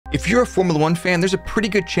If you're a Formula 1 fan, there's a pretty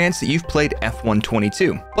good chance that you've played F1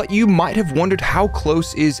 22, but you might have wondered how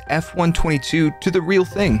close is F1 22 to the real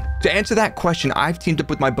thing? To answer that question, I've teamed up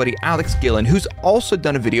with my buddy Alex Gillen, who's also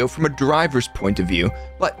done a video from a driver's point of view,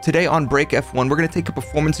 but today on Break F1, we're going to take a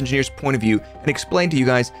performance engineer's point of view and explain to you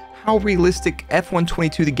guys how realistic F1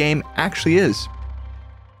 22 the game actually is.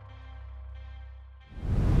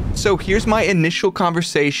 So here's my initial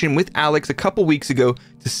conversation with Alex a couple weeks ago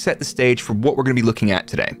to set the stage for what we're going to be looking at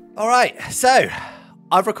today. All right, so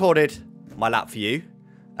I've recorded my lap for you,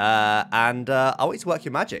 and I want you to work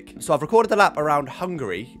your magic. So I've recorded the lap around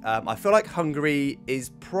Hungary. I feel like Hungary is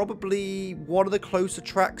probably one of the closer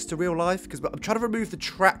tracks to real life because I'm trying to remove the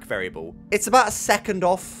track variable. It's about a second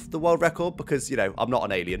off the world record because, you know, I'm not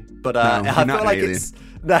an alien, but I feel like it's...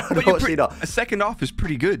 No, unfortunately not. A second off is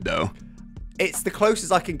pretty good, though. It's the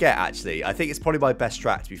closest I can get, actually. I think it's probably my best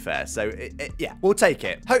track, to be fair. So, yeah, we'll take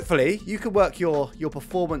it. Hopefully, you can work your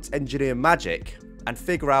performance engineer magic and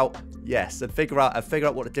figure out, figure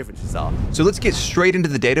out what the differences are. So let's get straight into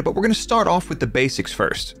the data, but we're going to start off with the basics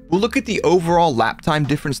first. We'll look at the overall lap time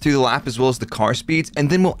difference through the lap as well as the car speeds,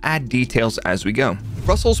 and then we'll add details as we go.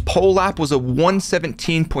 Russell's pole lap was a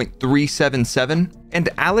 1:17.377, and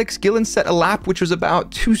Alex Gillen set a lap which was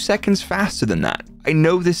about 2 seconds faster than that. I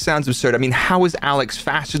know this sounds absurd. I mean, how is Alex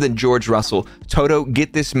faster than George Russell? Toto,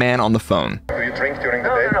 get this man on the phone. Do you drink during the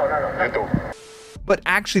day? No. You do. But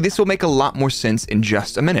actually, this will make a lot more sense in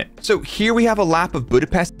just a minute. So here we have a lap of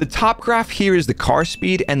Budapest. The top graph here is the car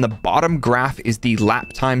speed, and the bottom graph is the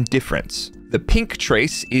lap time difference. The pink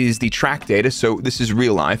trace is the track data, so this is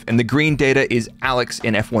real life, and the green data is Alex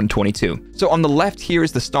in F1 22. So on the left here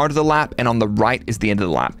is the start of the lap, and on the right is the end of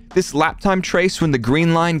the lap. This lap time trace, when the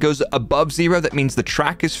green line goes above 0, that means the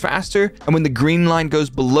track is faster, and when the green line goes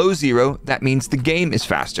below 0, that means the game is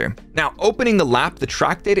faster. Now, opening the lap, the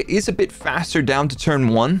track data is a bit faster down to turn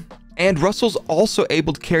 1, and Russell's also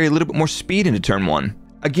able to carry a little bit more speed into turn 1.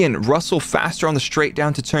 Again, Russell faster on the straight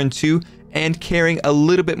down to turn 2, and carrying a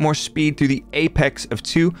little bit more speed through the apex of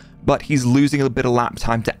 2, but he's losing a bit of lap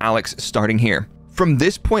time to Alex starting here. From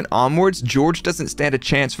this point onwards, George doesn't stand a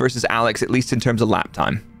chance versus Alex, at least in terms of lap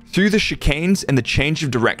time. Through the chicanes and the change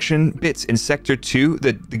of direction bits in Sector 2,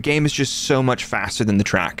 the game is just so much faster than the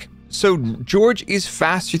track. So George is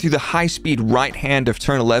faster through the high-speed right hand of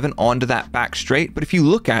turn 11 onto that back straight, but if you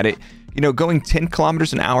look at it, you know, going 10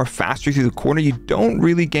 kilometers an hour faster through the corner, you don't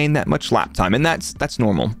really gain that much lap time, and that's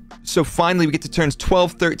normal. So finally, we get to turns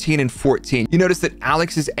 12, 13, and 14. You notice that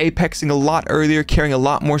Alex is apexing a lot earlier, carrying a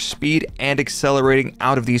lot more speed, and accelerating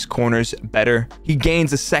out of these corners better. He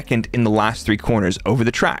gains a second in the last 3 corners over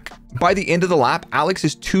the track. By the end of the lap, Alex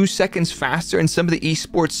is 2 seconds faster, and some of the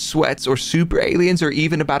esports sweats or super aliens are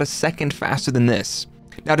even about a second faster than this.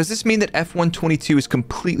 Now, does this mean that F1 22 is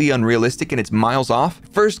completely unrealistic and it's miles off?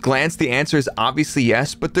 First glance, the answer is obviously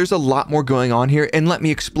yes, but there's a lot more going on here, and let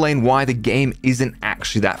me explain why the game isn't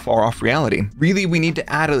actually that far off reality. Really, we need to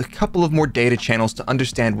add a couple of more data channels to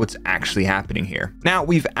understand what's actually happening here. Now,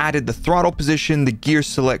 we've added the throttle position, the gear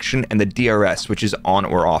selection, and the DRS, which is on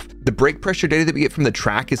or off. The brake pressure data that we get from the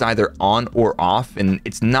track is either on or off, and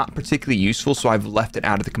it's not particularly useful, so I've left it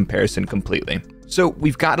out of the comparison completely. So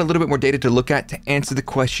we've got a little bit more data to look at to answer the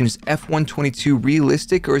question, is F1 22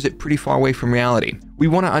 realistic or is it pretty far away from reality? We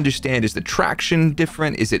want to understand, is the traction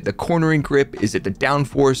different? Is it the cornering grip? Is it the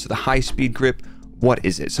downforce, the high speed grip? What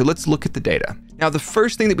is it? So let's look at the data. Now, the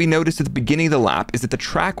first thing that we noticed at the beginning of the lap is that the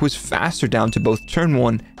track was faster down to both turn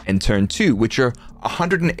 1 and turn 2, which are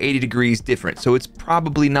 180 degrees different. So it's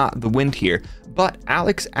probably not the wind here, but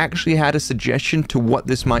Alex actually had a suggestion to what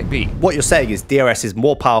this might be. What you're saying is DRS is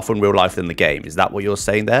more powerful in real life than the game. Is that what you're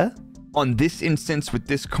saying there? On this instance, with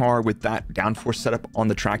this car, with that downforce setup on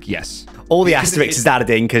the track, yes. All the asterisks is added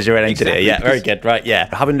in because you're an engineer. Exactly, yeah, very good, right,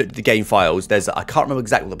 yeah. Having looked at the game files, I can't remember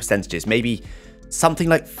exactly what the percentage is. Maybe something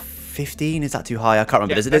like 15, is that too high? I can't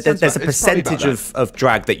remember. Yeah, there's a percentage of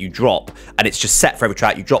drag that you drop, and it's just set for every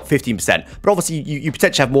track. You drop 15%, but obviously you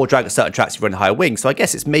potentially have more drag at certain tracks if you run higher wings. So I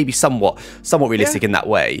guess it's maybe somewhat realistic in that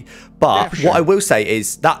way. But what I will say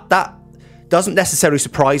is that doesn't necessarily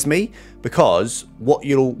surprise me, because what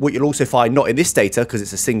you'll also find, not in this data because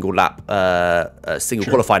it's a single lap,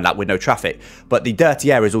 qualifying lap with no traffic, but the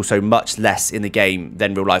dirty air is also much less in the game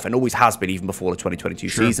than real life, and always has been even before the 2022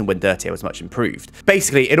 season when dirty air was much improved.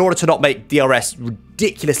 Basically, in order to not make DRS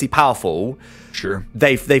ridiculously powerful,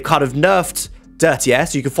 they've kind of nerfed dirty air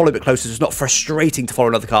so you can follow a bit closer, so it's not frustrating to follow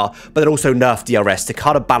another car, but then also nerf DRS to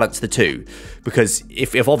kind of balance the two, because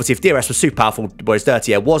if DRS was super powerful whereas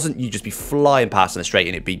dirty air wasn't, you'd just be flying past on the straight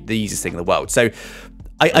and it'd be the easiest thing in the world. So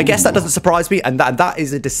I guess that doesn't surprise me, and that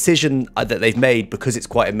is a decision that they've made because it's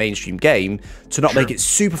quite a mainstream game to not make it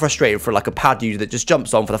super frustrating for like a pad user that just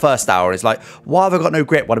jumps on for the first hour and is like, why have I got no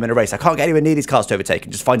grip when I'm in a race? I can't get anywhere near these cars to overtake,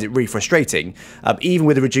 and just finds it really frustrating, even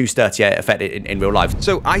with a reduced 38 effect in real life.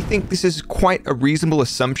 So I think this is quite a reasonable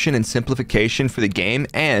assumption and simplification for the game,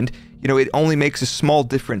 and it only makes a small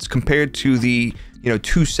difference compared to the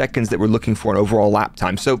 2 seconds that we're looking for in overall lap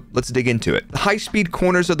time. So let's dig into it. The high-speed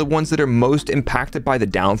corners are the ones that are most impacted by the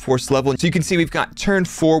downforce level. So you can see we've got turn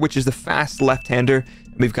 4, which is the fast left-hander,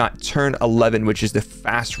 and we've got turn 11, which is the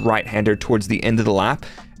fast right-hander towards the end of the lap.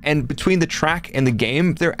 And between the track and the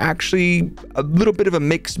game, they're actually a little bit of a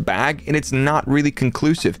mixed bag, and it's not really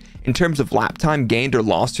conclusive. In terms of lap time gained or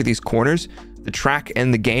lost through these corners, the track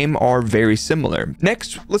and the game are very similar.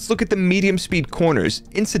 Next, let's look at the medium speed corners.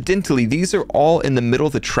 Incidentally, these are all in the middle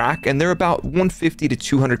of the track, and they're about 150 to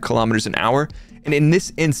 200 kilometers an hour. And in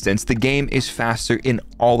this instance, the game is faster in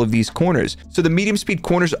all of these corners. So the medium speed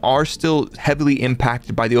corners are still heavily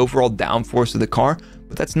impacted by the overall downforce of the car,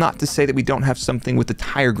 but that's not to say that we don't have something with the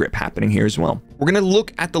tire grip happening here as well. We're going to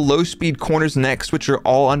look at the low speed corners next, which are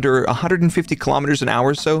all under 150 kilometers an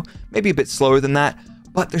hour, so maybe a bit slower than that.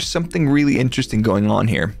 But there's something really interesting going on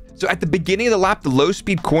here. So at the beginning of the lap, the low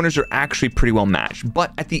speed corners are actually pretty well matched.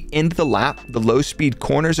 But at the end of the lap, the low speed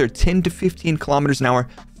corners are 10 to 15 kilometers an hour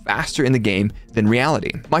faster in the game than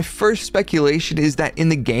reality. My first speculation is that in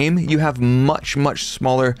the game, you have much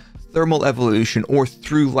smaller thermal evolution or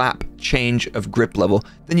through lap change of grip level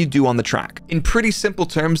than you do on the track. In pretty simple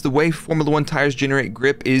terms, the way Formula 1 tires generate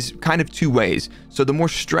grip is kind of 2 ways. So the more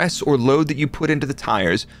stress or load that you put into the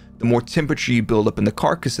tires, the more temperature you build up in the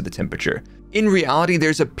carcass of the temperature. In reality,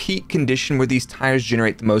 there's a peak condition where these tires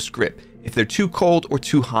generate the most grip. If they're too cold or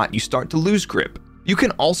too hot, you start to lose grip. You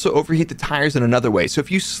can also overheat the tires in another way. So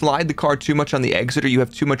if you slide the car too much on the exit or you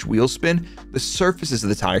have too much wheel spin, the surfaces of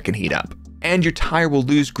the tire can heat up. And your tire will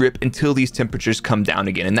lose grip until these temperatures come down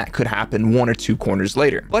again, and that could happen 1 or 2 corners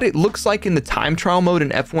later. But it looks like in the time trial mode in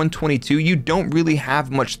F122, you don't really have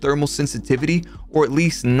much thermal sensitivity, or at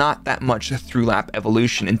least not that much through lap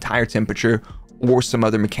evolution in tire temperature or some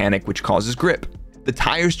other mechanic which causes grip. The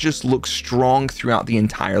tires just look strong throughout the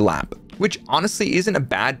entire lap, which honestly isn't a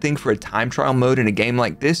bad thing for a time trial mode in a game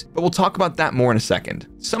like this, but we'll talk about that more in a second.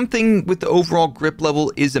 Something with the overall grip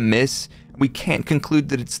level is amiss. We can't conclude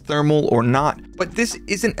that it's thermal or not, but this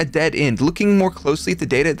isn't a dead end. Looking more closely at the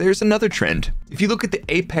data, there's another trend. If you look at the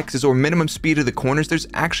apexes or minimum speed of the corners, there's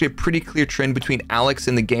actually a pretty clear trend between Alex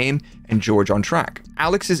in the game and George on track.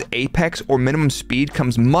 Alex's apex or minimum speed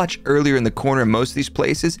comes much earlier in the corner in most of these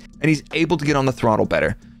places, and he's able to get on the throttle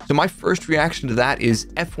better. So my first reaction to that is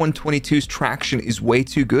F122's traction is way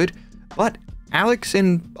too good, but Alex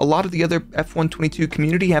and a lot of the other F122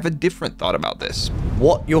 community have a different thought about this.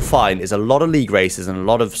 What you'll find is a lot of league racers and a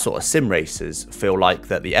lot of sort of sim racers feel like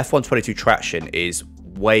that the F122 traction is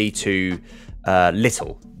way too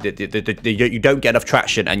little. You don't get enough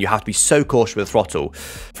traction and you have to be so cautious with the throttle.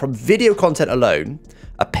 From video content alone,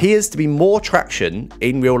 appears to be more traction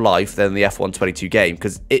in real life than the F122 game,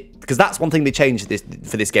 because that's one thing they changed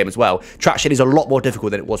for this game as well. Traction is a lot more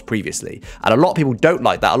difficult than it was previously, and a lot of people don't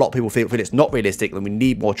like that. A lot of people feel it's not realistic and we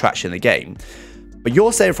need more traction in the game. But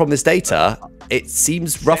you're saying from this data, it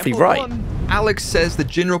seems roughly right. Alex says the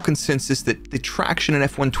general consensus that the traction in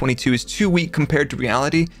F122 is too weak compared to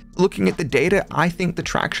reality. Looking at the data, I think the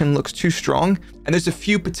traction looks too strong, and there's a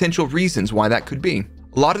few potential reasons why that could be.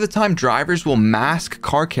 A lot of the time, drivers will mask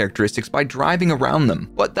car characteristics by driving around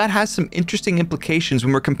them, but that has some interesting implications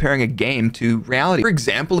when we're comparing a game to reality. For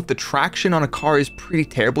example, if the traction on a car is pretty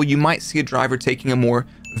terrible, you might see a driver taking a more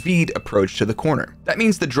V'd approach to the corner. That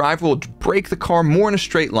means the driver will brake the car more in a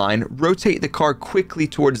straight line, rotate the car quickly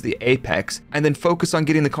towards the apex, and then focus on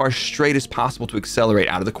getting the car as straight as possible to accelerate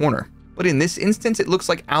out of the corner. But in this instance, it looks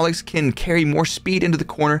like Alex can carry more speed into the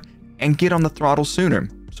corner and get on the throttle sooner.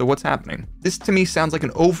 So what's happening? This to me sounds like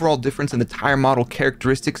an overall difference in the tire model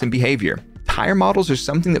characteristics and behavior. Tire models are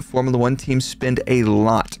something that Formula 1 teams spend a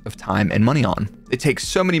lot of time and money on. They take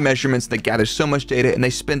so many measurements, they gather so much data, and they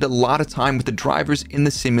spend a lot of time with the drivers in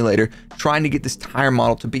the simulator trying to get this tire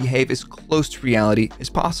model to behave as close to reality as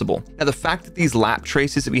possible. Now, the fact that these lap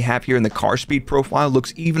traces that we have here in the car speed profile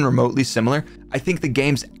looks even remotely similar, I think the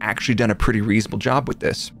game's actually done a pretty reasonable job with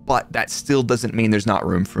this, but that still doesn't mean there's not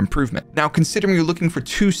room for improvement. Now, considering you're looking for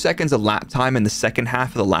 2 seconds of lap time in the second half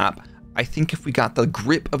of the lap, I think if we got the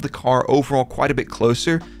grip of the car overall quite a bit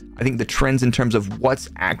closer, I think the trends in terms of what's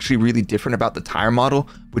actually really different about the tire model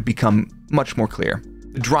would become much more clear.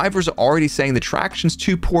 The drivers are already saying the traction's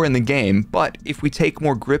too poor in the game, but if we take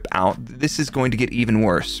more grip out, this is going to get even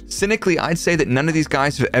worse. Cynically, I'd say that none of these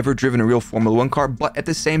guys have ever driven a real Formula 1 car, but at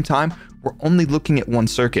the same time, we're only looking at one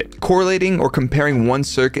circuit. Correlating or comparing one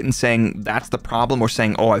circuit and saying that's the problem, or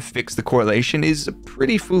saying, oh, I've fixed the correlation, is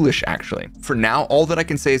pretty foolish actually. For now, all that I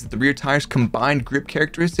can say is that the rear tire's combined grip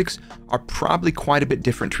characteristics are probably quite a bit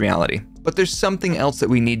different to reality. But there's something else that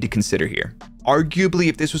we need to consider here. Arguably,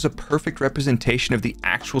 if this was a perfect representation of the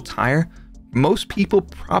actual tire, most people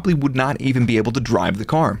probably would not even be able to drive the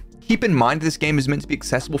car. Keep in mind this game is meant to be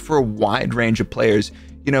accessible for a wide range of players.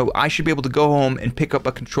 You know, I should be able to go home and pick up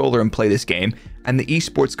a controller and play this game, and the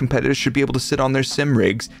esports competitors should be able to sit on their sim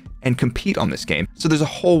rigs and compete on this game. So there's a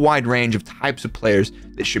whole wide range of types of players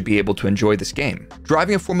that should be able to enjoy this game.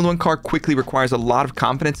 Driving a Formula 1 car quickly requires a lot of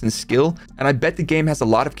confidence and skill, and I bet the game has a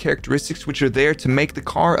lot of characteristics which are there to make the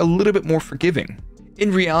car a little bit more forgiving.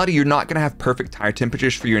 In reality, you're not going to have perfect tire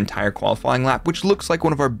temperatures for your entire qualifying lap, which looks like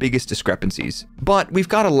one of our biggest discrepancies. But we've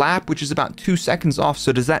got a lap which is about 2 seconds off,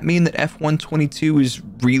 so does that mean that F122 is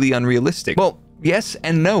really unrealistic? Well, yes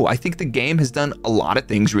and no. I think the game has done a lot of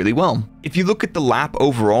things really well. If you look at the lap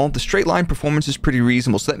overall, the straight line performance is pretty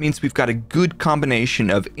reasonable, so that means we've got a good combination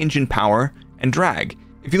of engine power and drag.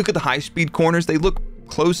 If you look at the high-speed corners, they look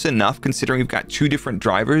close enough considering we've got 2 different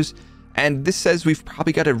drivers, and this says we've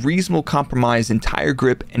probably got a reasonable compromise in tire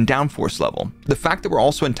grip and downforce level. The fact that we're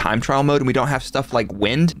also in time trial mode and we don't have stuff like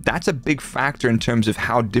wind, that's a big factor in terms of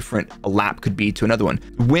how different a lap could be to another one.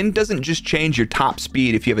 Wind doesn't just change your top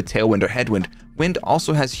speed if you have a tailwind or headwind. Wind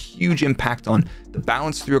also has huge impact on the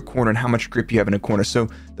balance through a corner and how much grip you have in a corner. So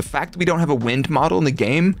the fact that we don't have a wind model in the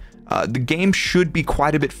game should be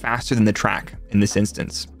quite a bit faster than the track in this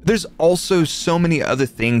instance. There's also so many other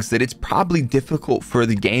things that it's probably difficult for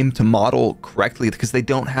the game to model correctly because they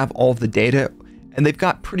don't have all of the data, and they've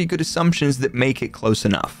got pretty good assumptions that make it close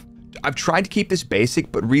enough. I've tried to keep this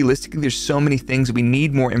basic, but realistically, there's so many things we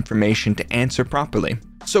need more information to answer properly.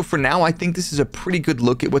 So for now, I think this is a pretty good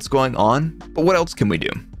look at what's going on, but what else can we do?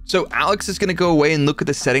 So Alex is going to go away and look at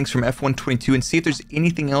the settings from F122 and see if there's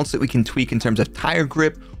anything else that we can tweak in terms of tire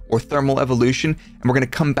grip or thermal evolution, and we're going to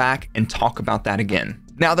come back and talk about that again.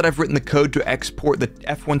 Now that I've written the code to export the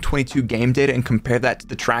F122 game data and compare that to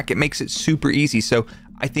the track, it makes it super easy. So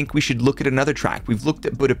I think we should look at another track. We've looked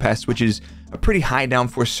at Budapest, which is a pretty high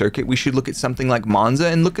downforce circuit. We should look at something like Monza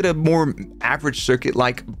and look at a more average circuit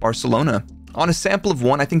like Barcelona. On a sample of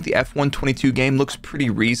 1, I think the F122 game looks pretty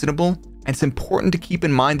reasonable. And it's important to keep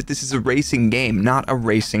in mind that this is a racing game, not a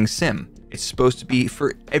racing sim. It's supposed to be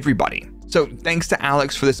for everybody. So thanks to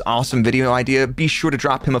Alex for this awesome video idea. Be sure to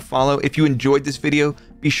drop him a follow. If you enjoyed this video,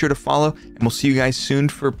 be sure to follow, and we'll see you guys soon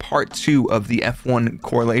for part 2 of the F1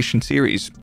 correlation series.